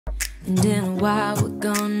And in a while we're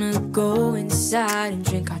gonna go inside and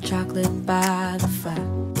drink our chocolate by the fire.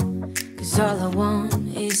 Cause all I want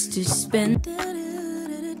is to spend.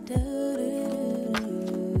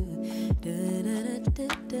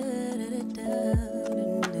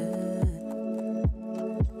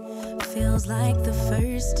 Feels like the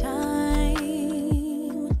first time.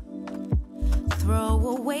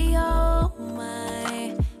 Throw away all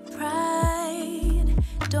my pride.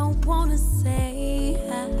 Don't wanna say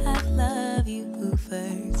I love you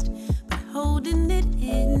first, but holding it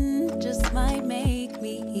in just might make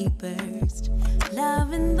me burst.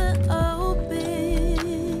 Love in the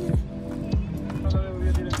open,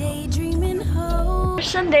 daydreaming hope.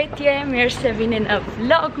 Përshëndetje, mirë se vini në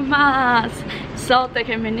vlogmas. Sot e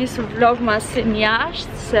kemi nisur vlogmas si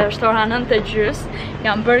njashtë, se është ora 9:30.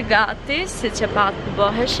 Jam bërë gati, siç e patë të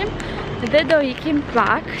bëheshim. Dhe do ikim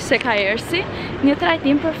pak, se ka ersi një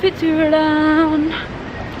trajtim për fytyrën.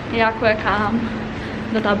 Ja ku e kam.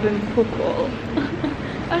 Do ta bëjmë kukull.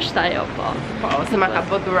 Është ajo po. Po, se ma ka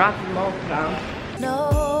bë durat motra. No,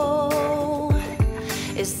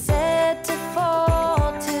 it's set to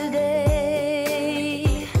fall today.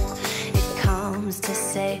 It comes to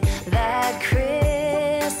say that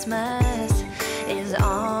Christmas is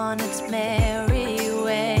on its merry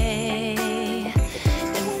way.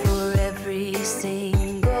 And for every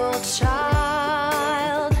single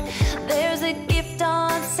child, there's a gift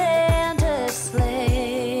on Santa's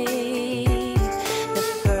sleigh. The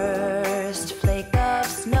first flake of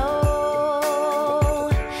snow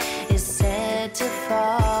is set to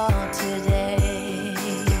fall today.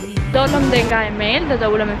 Dolëm dhe nga email dhe do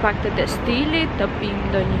ulëm e pak të destilit, të pim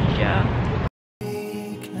ndonjë gjë.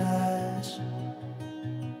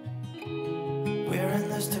 We're in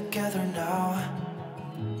this together now.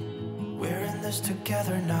 We're in this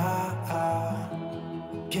together now.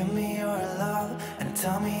 Give me your love and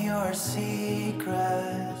tell me your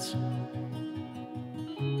secrets.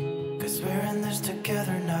 Cause we're in this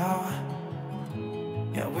together now.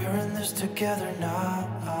 Yeah, we're in this together now.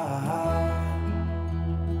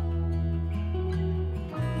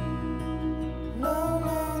 No,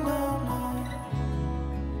 no, no, no.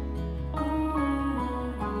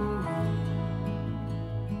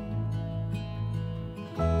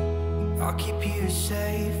 I'll keep you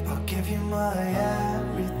safe, I'll give you my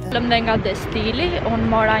everything. Lëm dhe nga destili, unë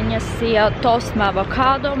mora një si tost me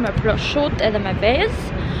avokado, me prosciutto edhe me vezë.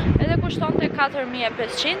 Edhe kushton të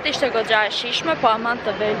 4.500, ishte goxha e shishme, po aman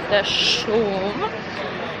të velte shumë.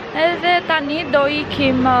 Edhe tani do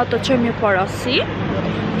ikim të qëjmë një porosi,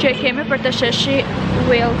 që e kemi për të sheshi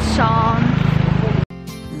Wilson.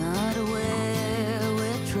 Not aware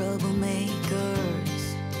we're troublemakers.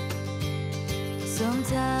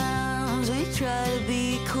 Sometimes we try to be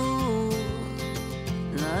cool,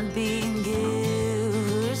 not being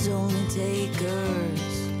givers, only takers.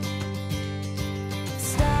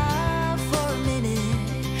 Stop for a minute,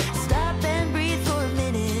 stop and breathe for a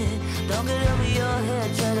minute. Don't get over your head,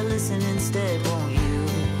 try to listen instead, won't you?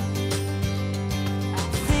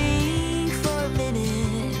 Think for a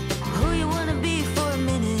minute, who you wanna be for a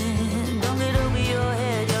minute. Don't get over your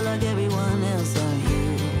head, you're like everyone else, aren't you?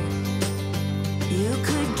 You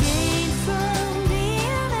could gain from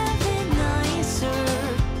being a bit nicer,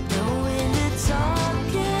 know when to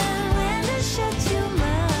talk and when to shut your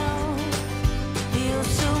mouth. You're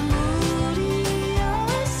so moody,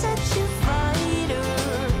 always such a fighter.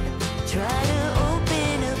 Try to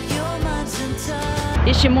open up your mind sometimes.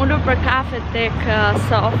 Ishim ullur për kafe tek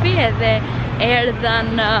Sofi edhe erdhen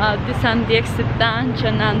disa ndjekësit tanë që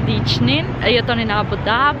na ndiqnin, jetonin në Abu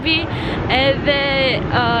Dhabi edhe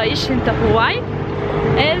ishin të huaj.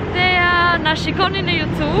 Edhe na shikonin në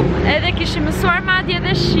YouTube, edhe kishim mësuar madje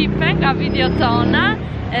edhe shqipe nga video tona,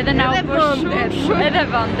 edhe na u bë shumë, edhe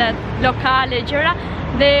vendet lokale gjëra,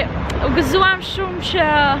 dhe u gëzuam shumë që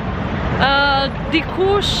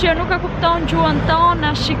dikush që nuk e kupton gjuhën tonë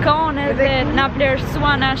na shikon edhe na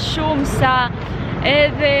vlerësuan shumë sa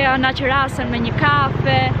edhe na qirasen me një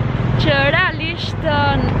kafe, që realisht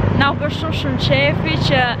na u bërë shumë qefi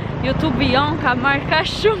që YouTube-i jon ka marrë ka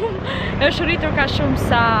shumë, është rritur ka shumë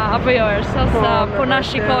sa, apo jo, sa po na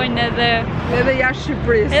shikojnë edhe jashtë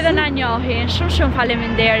Shqipërisë. Edhe na njohin. Shumë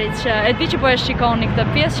faleminderit që e di që po e shikoni këtë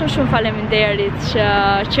pjesë, shumë faleminderit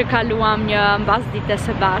që kaluam një mbasdite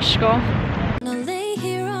së bashku. Gonna lay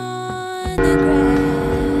here on the grass.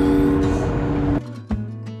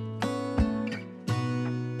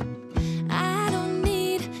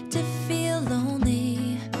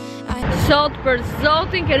 Sot për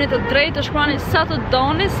zotin keni të drejtë të shkruani sa të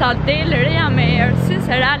doni, sa del reja me ersin,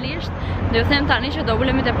 se realisht do ju them tani që do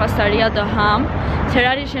ulemi te pastaria do ham, Se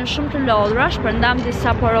realisht janë shumë të lodhura, shpërndam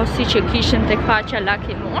disa porosi që kishin tek faqja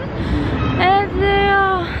lakimun. Edhe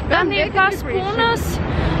tani pas punës,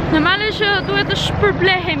 normalisht që duhet të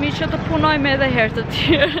shpërblehemi që të punojmë edhe herë të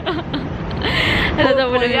tjera. Edhe do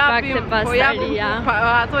vulemi pak të pastaria.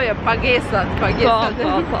 Ato e pagesat. Po.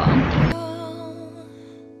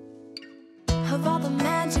 Of all the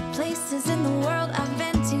magic places in the world I've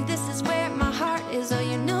been to, this is where my heart is. Oh,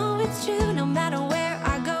 you know it's true. No matter where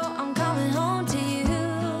I go, I'm coming home to you.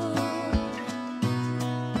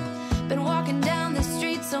 Been walking down the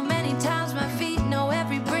street so many times, my feet know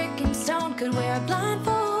every brick and stone. Could wear a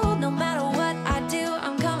blindfold. No matter what I do,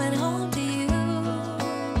 I'm coming home to you.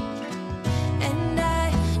 And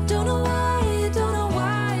I don't know why.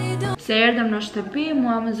 Se erdhëm në shtëpi,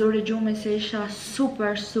 mua më zuri gjumi se isha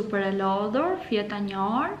super e lodhur, fjeta një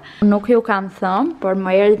orë. Nuk ju kam thëmë, por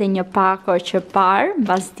më erdhi një pako që parë,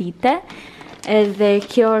 mbas dite. Edhe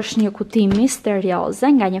kjo është një kuti misterioze,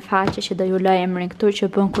 nga një faqe që do ju lë emrin këtu,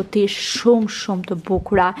 që bën kuti shumë të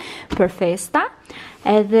bukura për festa.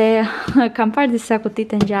 Edhe kam parë disa kuti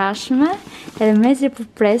të ngjashme, edhe mezi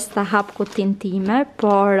përpres ta hap kutin time,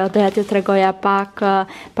 por doja t'ju tregoja pak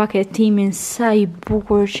paketimin sa i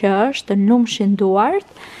bukur që është, të numshin duart.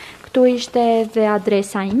 Këtu ishte edhe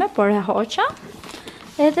adresa ime, por e hoqa.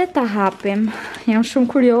 Edhe ta hapim. Jam shumë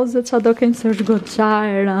kurioze çfarë do kenë, se është goxha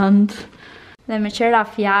e rëndë. Dhe me qëra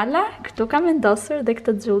fjala, këtu kam vendosur dhe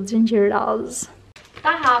këtë xhuxhin gjiroz.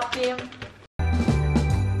 Ta hapim.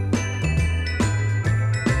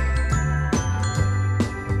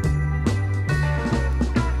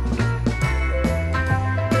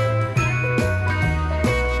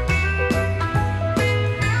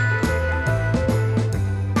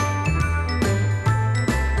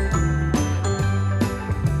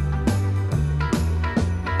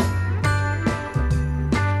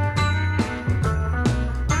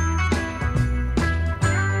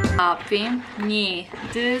 Hapim, 1,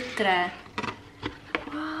 2, 3.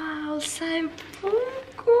 Wow, sa e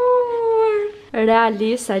bukur!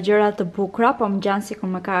 Realisht, sa gjëra të bukura, po më gjanë si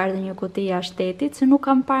kur më ka ardhur një kuti jashtetit, se nuk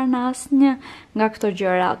kam parë në asnjë nga këto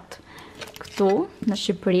gjërat. Këtu, në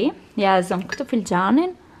Shqipëri, ja e zëm këtë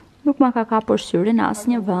filxhanin, nuk më ka kapur syrin në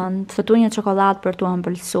asnjë vend. Këtu një çokoladë për t'u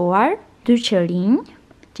ëmbëlsuar, 2 qërinj,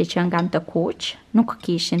 që kanë të kuq, nuk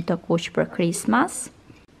kishin të kuq për Christmas.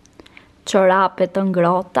 Çorape të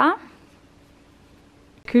ngrota.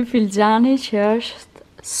 Ky filxhani që është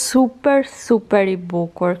super i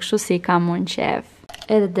bukur, kështu si i kam unë qef.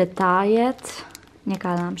 Edhe detajet, një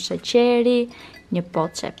kalam sheqeri, një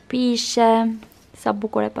poçe pishe, sa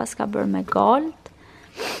bukur e pas ka bërë me gold.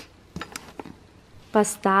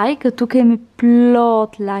 Pastaj, këtu kemi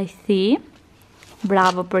plot lajthi,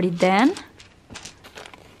 bravo për iden.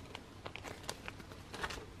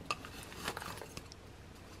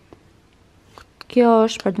 Kjo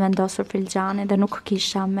është për të vendosur filxhanin dhe nuk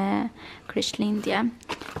kisha me Krishtlindje.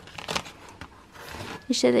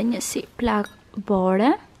 Ishte edhe një si plak bore,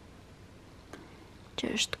 që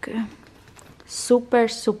është ky.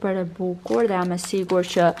 Super e bukur dhe jam e sigur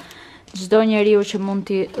që çdo njeriu që mund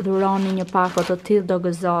t'i dhuroni një pako të tillë do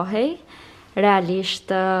gëzohej.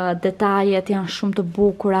 Realisht detajet janë shumë të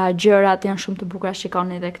bukura, gjërat janë shumë të bukura.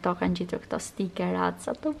 Shikoni edhe këto kanë gjetur këto stikerat,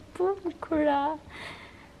 sa të bukura.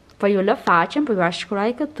 Po ju lë faqen, po ju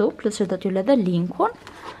shkruaj këtu, plus që do t'ju lë dhe linkun,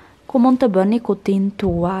 ku mund të bëni kutin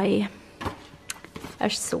tuaj.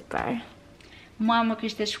 Është super. Mua më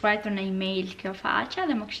kishte shkruajtur në email kjo faqja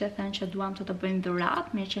dhe më kishte thënë që duam të bëjmë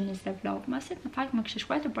dhuratë, mirë që nisë vlogmasit. Në fakt më kishte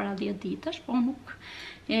shkruajtur para 10 ditësh, po nuk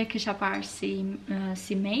e kisha parë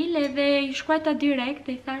si mail, edhe i shkruajta direkt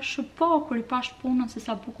dhe i thash po, kur i pash punën se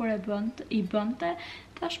sa bukur i bënte,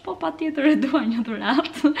 thash po, patjetër e dua një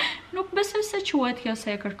dhuratë. Nuk besoj se quhet kjo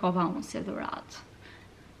se e kërkova unë si dhuratë.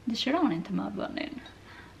 Dëshironin të ma bënin.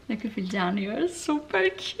 Dhe ky filxhani është super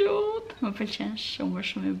cute. Më pëlqen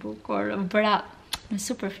shumë i bukur. Bëra me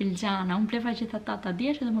super filxhana. Unë bleva gjithë ata ta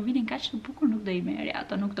diesh dhe më vinin kaq të bukur, nuk do i merja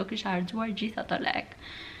ato, nuk do kisha harxuar gjithë ato lek.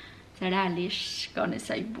 Se realisht shikoni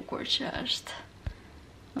sa i bukur që është.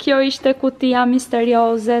 Kjo ishte kutia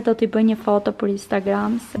misterioze, do t'i bëj një foto për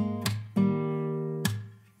Instagram.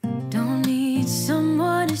 Don't need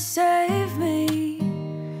someone to save me,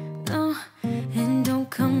 no, and don't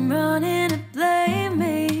come running to blame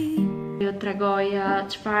me. Ju tregoj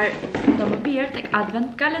çfarë do më bjerë tek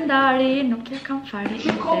advent kalendari, nuk ja kam fare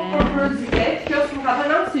ide. Kjo s'më ka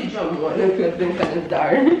thënë si gjë mua në ky advent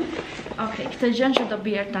kalendar. Okej, këtë gjën që do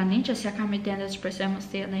bjerë tani, që s'ja kam ide dhe shpresoj mos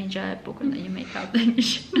të jetë një gjë e bukur në një make-up dhe një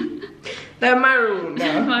shë. Dhe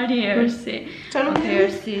maruna. Mari Ersi.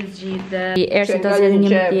 Ersi zgjidhe. Ersi do zgjedhë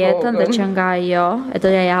një tjetër dhe që nga ajo e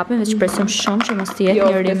do ja japim, dhe shpresojmë shumë që mos të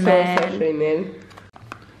jetë një rimel.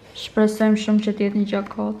 Shpresojmë shumë që t'jetë një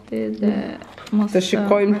gjakoti dhe mos Të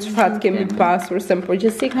shikojmë çfarë kemi pasur, se më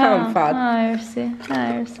përgjithësi kam fat.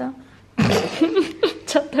 Ersa.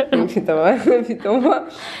 Fitova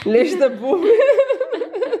lesh të bubit.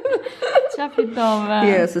 Qa fitove?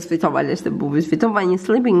 Jo, se s'fitova lesh të bubit, fitova një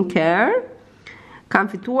sleeping care. Kam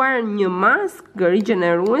fituar një maskë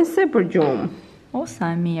rigjeneruese për gjumë. O,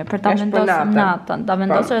 sa e mirë, për ta vendosur natën, ta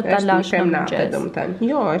vendosur e ta lash në mëngjes.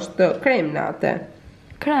 Jo, është krem nate.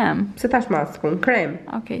 Krem? Se tash maskun, krem.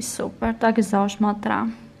 Okej, super, ta gëzosh më tra.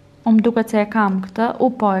 Më duket se e kam këtë,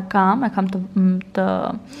 po e kam të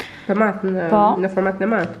në format në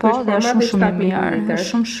matë. Po, dhe shumë i mirë,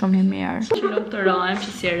 shumë i mirë. Që nuk të rojmë që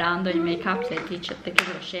si rando një make-up se ti që të ke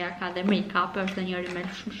rosheja ka dhe make-up është dhe njëri me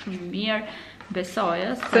shumë i mirë.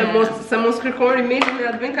 Besojës. Se mos kërkon rimedin në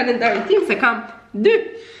advent kalendarin tim, se kam 2.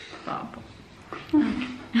 Po.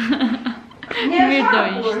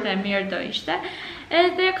 Mirë do ishte.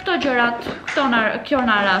 Edhe këto gjërat, kjo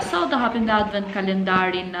në ra sot, do hapim dhe advent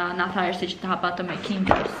kalendarin në tharështi që të hapa të me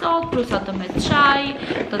Kinder sot, plus atë me qaj,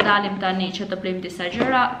 të dalim tani që të blejmë disa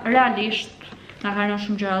gjëra, realisht na kanë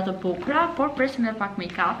shumë gjëra të bukura, por presim edhe pak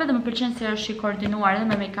make-up dhe më pëlqen se është i koordinuar edhe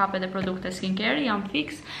me make-up dhe produkte skincare, jam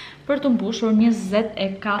fix për të mbushur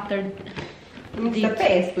 24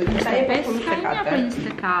 25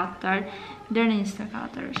 deri në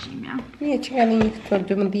 24 është imja. Një që nga një këto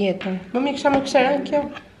 12. Më mi kësha më kësheran kjo?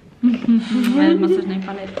 Mos është në një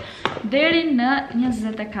palet. Deri në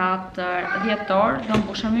 24 dhjetor do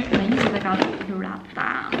mbushemi me 24 dhurata.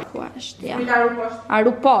 Ku është ja?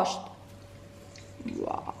 Aru poshtë.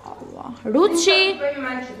 Wow. Ruçi.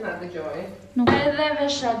 Edhe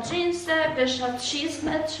vesha gjinse, vesha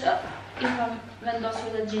qizme që i kam vendosur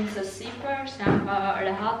dhe gjinse sipër, se janë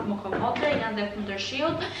rehat, më komode, janë dhe kundër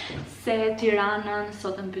shiut, se Tiranën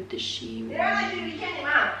sot në mbyt të shiu. Tirana që i keni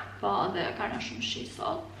ma? Po, dhe ka në shumë shi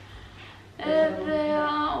sot. Edhe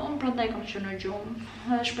unë prandaj kom që në gjumë,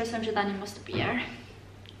 dhe shpresojmë që tani mos të pjerë.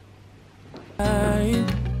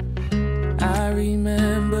 I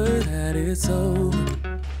remember that it's over.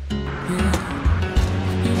 Yeah.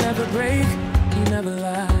 You never break, you never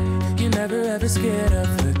lie, you never ever scared of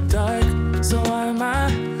the dark. So why am I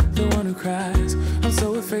the one who cries? I'm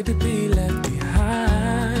so afraid to be left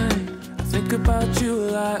behind. I think about you a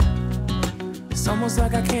lot. It's almost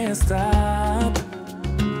like I can't stop.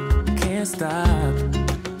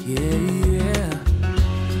 Yeah.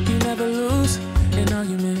 You never lose an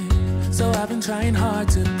argument. So I've been trying hard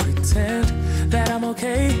to pretend that I'm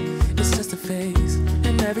okay. It's just a phase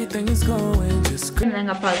and everything is going just great.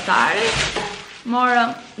 Nga pazari,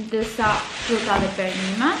 morëm disa fruta dhe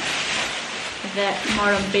perime dhe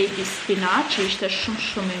morëm baby spinach që ishte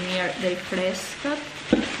shumë i mirë dhe i freskët.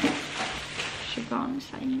 Shikoni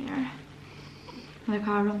sa i mirë. Dhe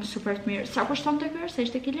ka aromë super të mirë. Sa kushton të kërë? Se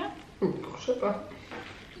ishte kilja?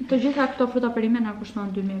 Të gjitha këto fruta perime nga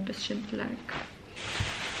kushton 2500 lekë.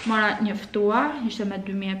 Mora një ftua, ishte me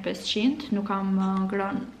 2500, nuk kam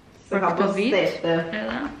ngrënë për këtë vit.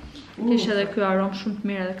 Kishte edhe kjo aromë shumë të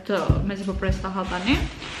mirë edhe këtë mezi po pres ta ha tani.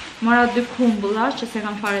 Mora 2 kumbulla që se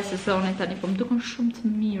kam fare sezonit tani, po më duken shumë të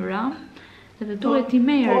mira. Edhe duhet i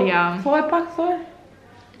merja. Thoj pak.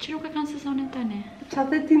 Që nuk e kanë sezonin tani. Qa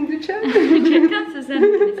të ti ndryqen? Që e kanë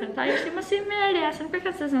sezonin tani, se ta ishte mos i merja, se nuk e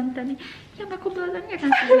kanë sezonin tani. Ja me kumbulla tani e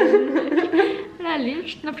kanë sezonin tani.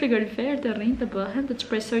 Realisht, në frigorifer të rrinë të bëhen, të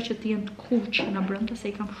shpresoj që t'jen të kuqë në brënda, se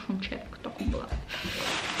i kam shumë qep këto kumbulla.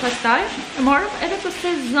 Pastaj, e morëm edhe të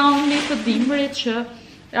sezonit të dimrit që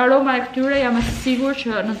aroma e këtyre jam e sigur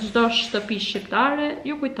që në çdo shtëpi shqiptare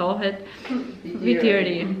ju kujtohet viti i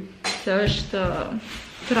ri. Se është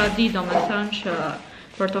tradi, domethënë që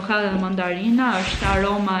portokale dhe mandarina është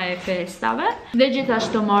aroma e festave. Dhe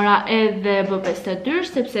gjithashtu mora edhe B52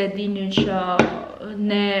 sepse e dini që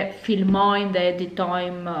ne filmojmë dhe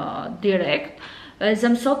editojmë direkt.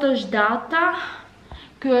 Sot është data.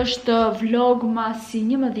 Ky është vlog masi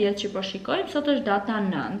 11 që po shikojmë, sot është data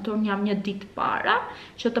 9, unë jam një ditë para,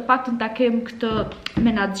 që të paktën ta kem këtë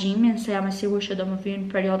menaxhimin, se jam e sigur që do më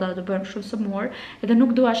vinë perioda dhe do bëjmë shumë sëmur, edhe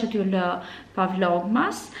nuk dua që t'ju lë pa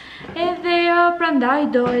vlogmas, edhe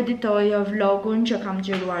prandaj do editoj vlogun që kam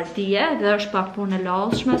xhiruar dje, dhe është pak punë e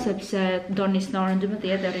lodhshme, sepse do nis në orën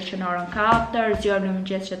 12 dhe rriqë në orën 4, zgjohem në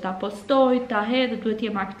mëngjes që ta postoj, ta hedh, duhet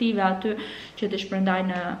jem aktive aty që të shpërndaj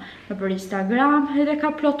në për Instagram, edhe ka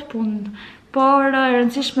plot punë por e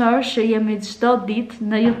rëndësishme është që jemi çdo ditë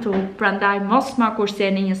në YouTube, prandaj mos ma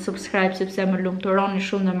kurseni një subscribe sepse më lumturoni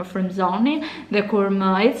shumë dhe më frymëzoni, dhe kur më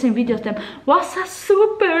ecin videot tem, "Ua sa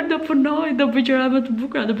super, do punoj, do bëj gjëra më të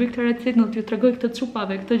bukura, do bëj këtë recetë, do t'ju tregoj këtë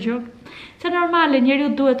çupave, këtë gjë." Se normale, njeriu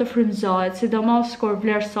duhet të frymëzohet, sidomos kur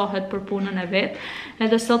vlerësohet për punën e vet.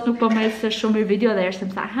 Edhe sot nuk po më ecë shumë i video dhe është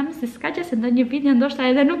më tha, "Si s'ka që se ndonjë video ndoshta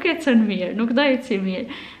edhe nuk ecën mirë, nuk do eci mirë."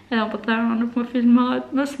 Edhe po thënë, nuk më filmohet,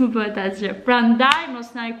 mos më bëhet asgjë. Prandaj mos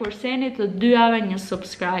na i kurseni të dyave një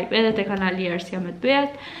subscribe, edhe te kanali Ersja me të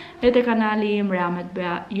bëhet, edhe te kanali im Rea me të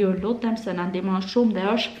bëja. Ju lutem se na ndihmon shumë dhe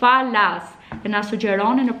është falas. E na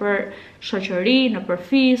sugjeroni në për shoqëri, në për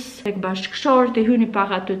fis, tek bashkëshorti, hyni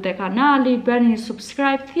pak aty te kanali, bëni një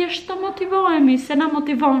subscribe, thjesht të motivohemi, se na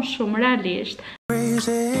motivon shumë realisht.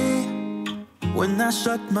 When I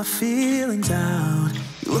shut my feelings out,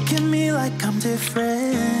 you look at me like I'm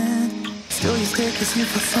different. Still you stay 'cause you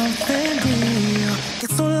feel something real.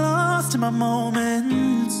 Get so lost in my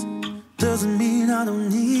moments. Doesn't mean I don't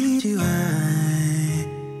need you.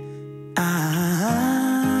 I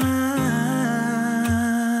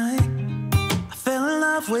fell in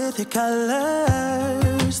love with your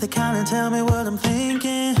colors. They kinda tell me what I'm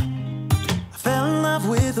thinking. I fell in love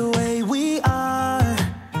with the way we are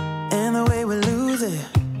and the way we lose it.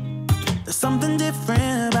 There's something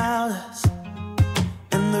different about us,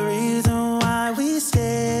 and the reason why we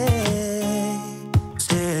stay.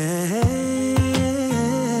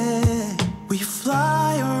 We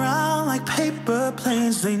fly around like paper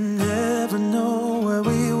planes. They never know where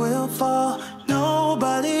we will fall.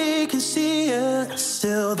 Nobody can see us,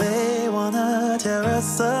 still they wanna tear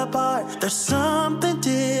us apart. There's something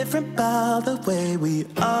different about the way we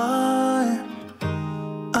are.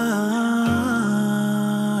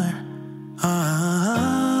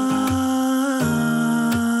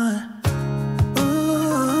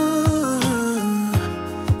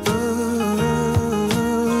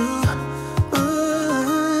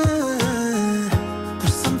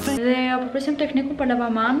 Presim teknikun për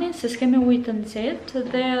lavamanin, se s'kemi ujë të nxehtë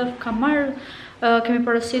dhe kemi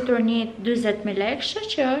porositur një 40.000 lekë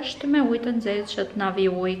që është me ujë të nxehtë që të na vi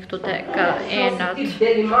ujë këtu tek enat.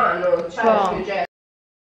 Po.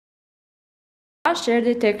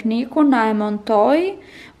 Erdhi tekniku, na e montoi.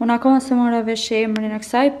 Unë akoma se mora vesh emrin e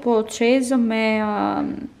kësaj, po çezëm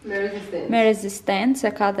me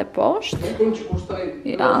rezistencë, ka dhe poshtë.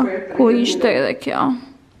 Ja, ku ishte edhe kjo.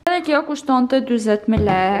 Edhe kjo kushtonte 40.000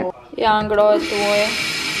 lekë. Ja, ngrohet ujë.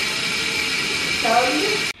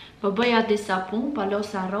 Po bëja disa punë,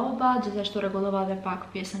 palosa rroba, gjithashtu rregullova edhe pak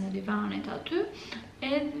pjesën e divanit aty.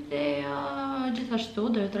 Edhe gjithashtu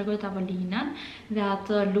do ju tregoj tavolinën dhe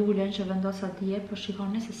atë lulen që vendosa dje, po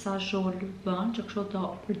shikoni se sa zhol bën, që kështu do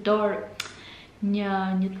përdor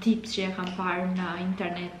një tips që e kam parë në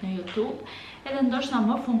internet, në YouTube. Edhe ndoshta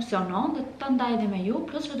më funksionon dhe të ndaj dhe me ju,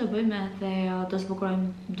 plus që do bëjmë edhe të zbukurojmë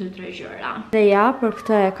 2-3 gjëra. Dhe ja, për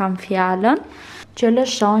këtë e kam fjalën, që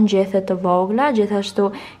lëshon gjethe të vogla, gjithashtu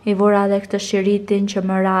i vura dhe këtë shiritin që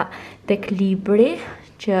më ra tek libri,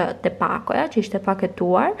 që te pakoja, që ishte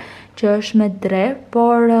paketuar, që është me dre,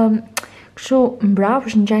 por kështu mbrapa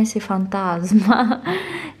është ngjajnë si fantazma.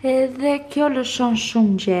 Edhe kjo lëshon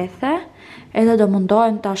shumë gjethe. Edhe do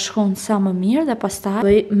mundohem ta shkon sa më mirë dhe pastaj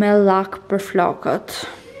bëj me lak për flokët.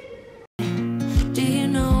 Do you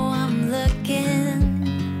know I'm looking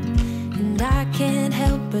and I can't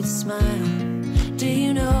help but smile. Do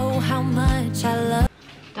you know how much I love.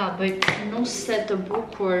 Ta bëj nuse të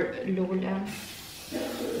bukur lulen.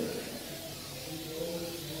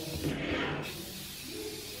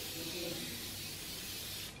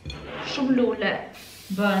 Shumë lule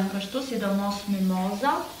bën kështu, sidomos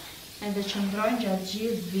mimozat. Edhe që ndrojnë gjatë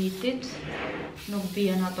gjithë vitit, nuk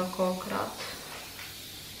bien ato kokrat.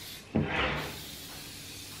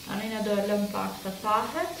 Tani ne do e lëm pak të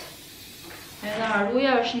thahet. Edhe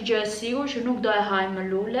aruja është një gjë e sigurt që nuk do e haj më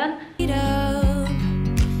lulen.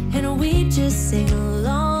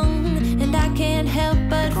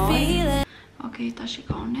 Okej, ta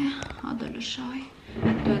shikoni, a do lëshoj.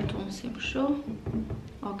 Do e tunsim kështu.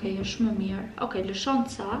 Okej, është më mirë. Okej, lëshon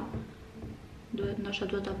ca. Ndoshta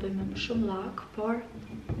duhet ta bëjmë më shumë lak, por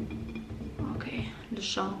okej,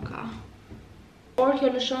 lëshon ka. Por kjo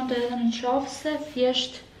lëshonte edhe në qofse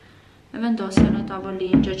thjesht e vendosja në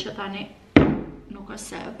tavolinë, gjë që tani nuk është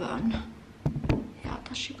se e bën. Ja,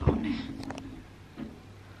 ta shikoni.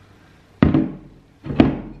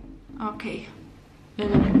 Okej.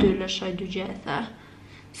 Edhe në 2 lëshoj 2 gjethe.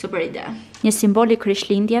 Super ide. Një simbol i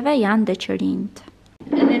Krishtlindjeve janë deqërinjt.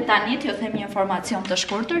 Edhe tani t'ju them një informacion të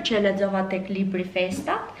shkurtër që e lexova tek libri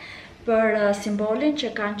Festat. për simbolin që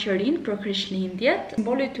kanë qërin për Krishtlindjet.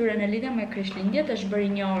 Simboli i tyre në lidhje me Krishtlindjet është bërë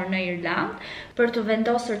i njohur në Irland për të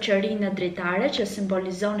vendosur qërinë dritare që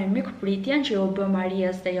simbolizonin mikpritjen që u bë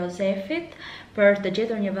Marias dhe Jozefit për të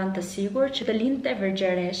gjetur një vend të sigurt që të lindte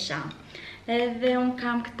Vergjeresha. Edhe unë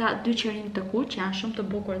kam këta 2 qërim të kuq që janë shumë të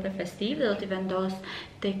bukur dhe festiv dhe do t'i vendos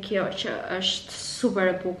te kjo që është super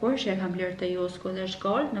e bukur që e kam bler te Jusku dhe është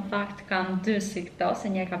gold. Në fakt kam 2 si këto, se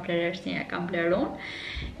një e kam bler është, një e kam bler unë.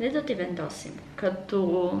 Dhe do t'i vendosim këtu,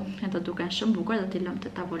 do duken shumë bukur, do t'i lëm te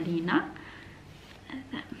tavolina.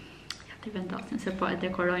 Edhe ja t'i vendosim se po e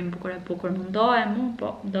dekorojmë bukur e bukur. Mundohem unë,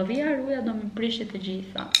 po do vija ruja, do më prishit të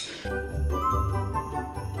gjitha.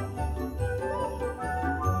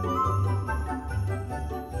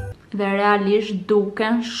 Dhe realisht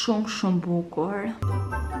duken shumë bukur.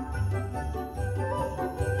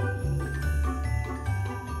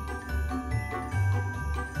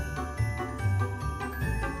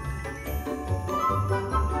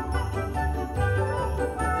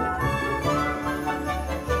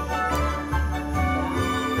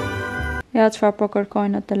 Ja çfarë po kërkoj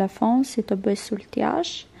në telefon, si të bëj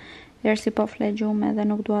sultjash. Ersi po flegjume dhe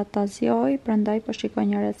nuk dua ta zjoj, prandaj po shikoj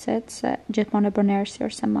një recetë se gjithmonë e bën Ersi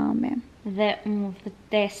ose mami. Dhe unë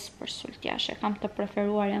vdes për sultjash, e kam të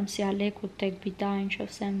preferuar jam si Aleku tek bidajnë që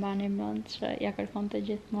se mbani mend që ja kërkon të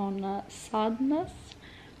gjithmonë sadnës.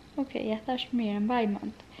 Okej, ja thash mirë, mbaj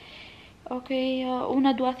mend. Okej,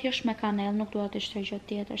 unë dua thjesht me kanell, nuk dua të shtoj gjë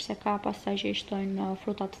tjetër, se ka pastaj që i shtojnë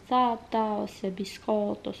fruta të thata, ose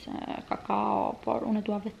biskot, ose kakao, por unë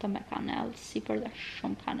dua vetëm me kanell, sipër dhe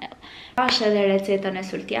shumë kanell. Pash edhe recetën e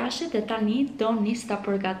sultjashit dhe tani do nis ta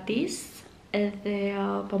përgatis, edhe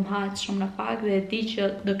po m'hahet shumë në fakt dhe e di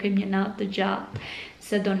që do kem një natë të gjatë,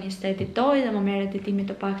 se do nis të editoj dhe më merr editimi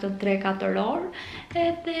të paktën 3-4 orë,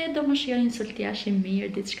 edhe do më shijoj një sultjash i mirë,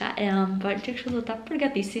 diçka e ëmbël, që kështu do ta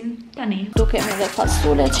përgatisim tani. Tu kemi edhe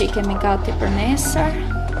fasule që i kemi gati për nesër.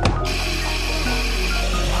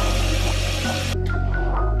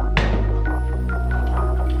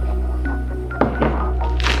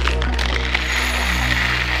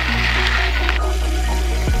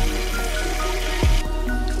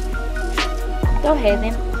 Do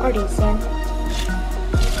hedhim orizin.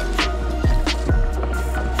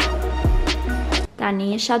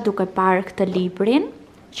 Tani isha duke parë këtë librin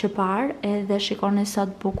që parë edhe shikoni sa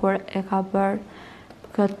të bukur e ka bërë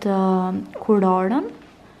këtë kurorën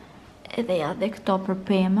edhe ja dhe këto për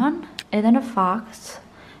pemën edhe në fakt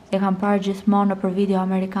e kam parë gjithmonë për video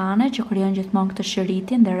amerikane që krijon gjithmonë këtë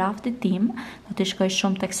shiritin dhe rafti tim do t'i shkoj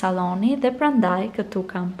shumë tek salloni dhe prandaj këtu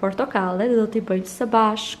kam portokalle dhe do t'i bëjmë së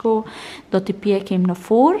bashku, do t'i pjekim në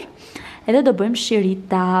furrë edhe do bëjmë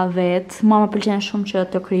shirita vet. Mua më pëlqen shumë që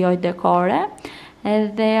të krijoj dekore.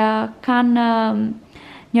 Edhe kanë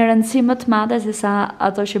një rëndësi më të madhe se sa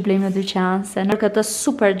ato që blejmë në dyqan, se në këtë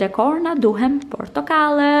super dekor na duhem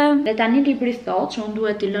portokalle. Dhe tani libri thotë që unë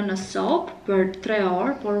duhet t'i lë në sopë për 3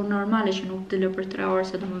 orë, por unë normale që nuk t'i lë për 3 orë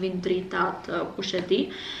se do më vinë dritat kush e di.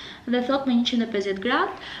 Dhe thot me 150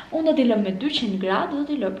 gradë, unë do t'i lë me 200 gradë, do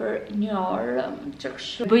t'i lë për 1 orë, që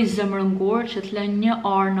kështu. Bëj zëmrëngur që t'lë 1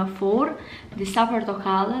 orë në furrë, disa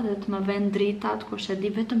portokalle dhe të më vend dritat, kush e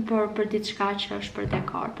di vetëm për diçka që është për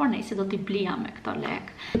dekor, por nejse do t'i blija me këto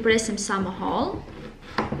lek. I presim sa më holl.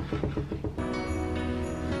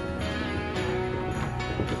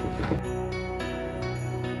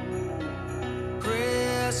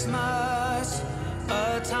 Christmas,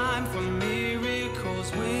 a time for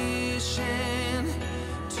miracles, wishing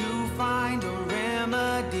to find a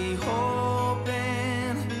remedy,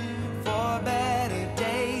 hoping for better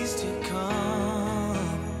days to come.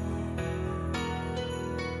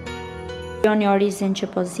 Joni orizin që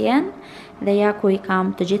po zjen dhe ja ku i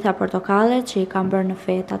kam të gjitha portokallet që i kam bërë në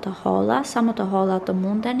feta të holla, sa më të holla të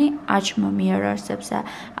mundeni, aq më mirë është sepse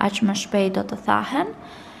aq më shpejt do të thahen.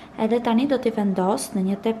 Edhe tani do t'i vendos në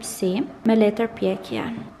një tepsi me letër pjekje.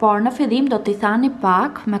 Por në fillim do t'i thani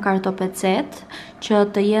pak me kartopecet që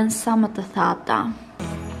të jenë sa më të thata.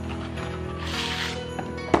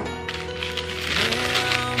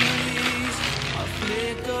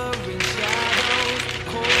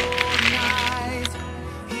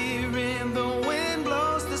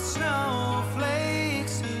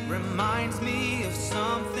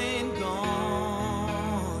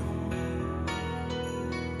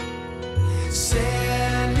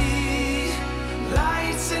 Send me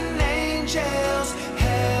lights and angels,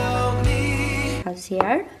 help me.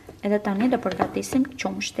 Kazier, edhe tani do përgatisim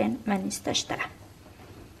qumshtin me 27.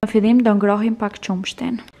 Në fillim do ngrohim pak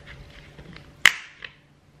qumshtin.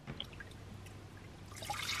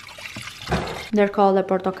 Ndërkohë dhe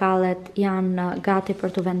portokallet janë gati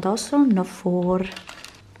për të vendosur në furrë.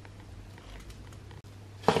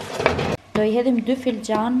 Do I hedhim 2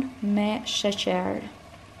 filxhan me sheqer.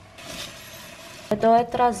 Do e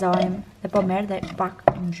trazojmë dhe po merr dhe pak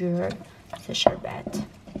ngjyrë se sherbet.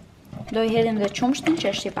 Do i hedhim dhe qumshtin që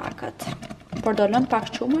është i pakët. Por do lëm pak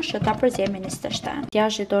qumësh që ta përzjemi 27.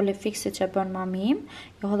 Djazhi doli fiksi që bën mamim.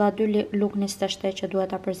 Jo hodha 2 luk 27 që duhet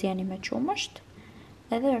ta përzjeni me qumësht.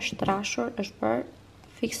 Edhe është trashur, është bërë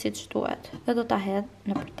fiksi që duhet. Dhe do ta hedh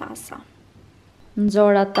në për tasa.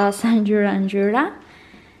 Nxora tasa ngjyra.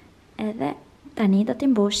 Edhe tani do t'i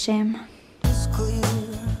mbushim. It's clear.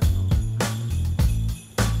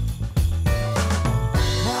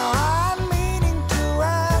 Now I'm meaning to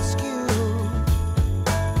ask you,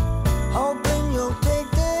 hoping you'll take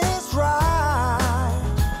this right.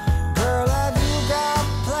 Girl, have you got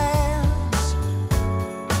plans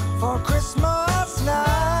for Christmas night?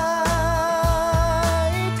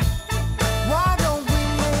 Why don't we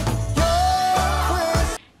make your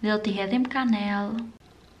Christmas? Dhe do t'i hedhim kanel.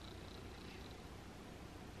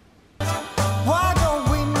 Why don't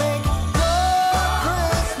we make your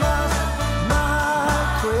Christmas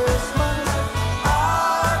my Christmas,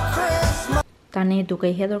 our Christmas? Tani duke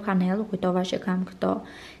i hedhur kanel, u kujtova që kam këto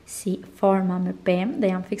si forma me pemë dhe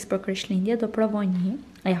jam fiks për Krishtlindje, do provoj një.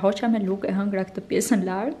 E hoqa me luk, e hëngra këtë pjesën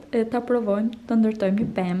lart, e ta provojmë të ndërtojmë një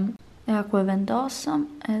pemë. E ku e vendosëm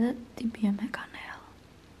edhe t'i bie me kanel.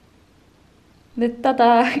 Dhe tata,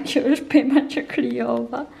 kjo është pema që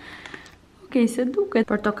krijova. Okej, se duket.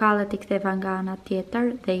 Portokallet i ktheva nga ana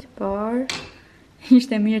tjetër dhe por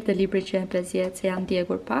ishte mirë të libri që e prezjet se janë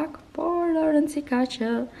djegur pak, por rëndësi ka që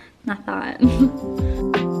na thahen.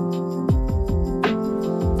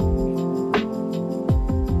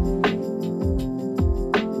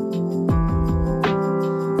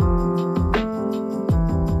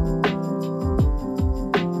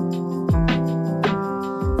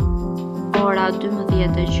 Ora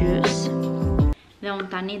 12:30. Dhe unë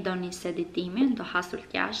tani do nis editimin, do hasur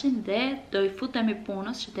t'jashin dhe do i futemi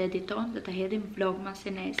punës që të editojmë dhe të hedhim vlog mas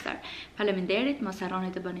i nesër. Faleminderit, mos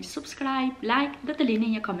harroni të bëni subscribe, like dhe të lini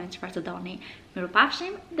një koment çfarë të doni.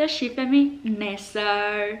 Mirupafshim dhe shifemi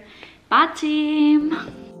nesër. Pacim!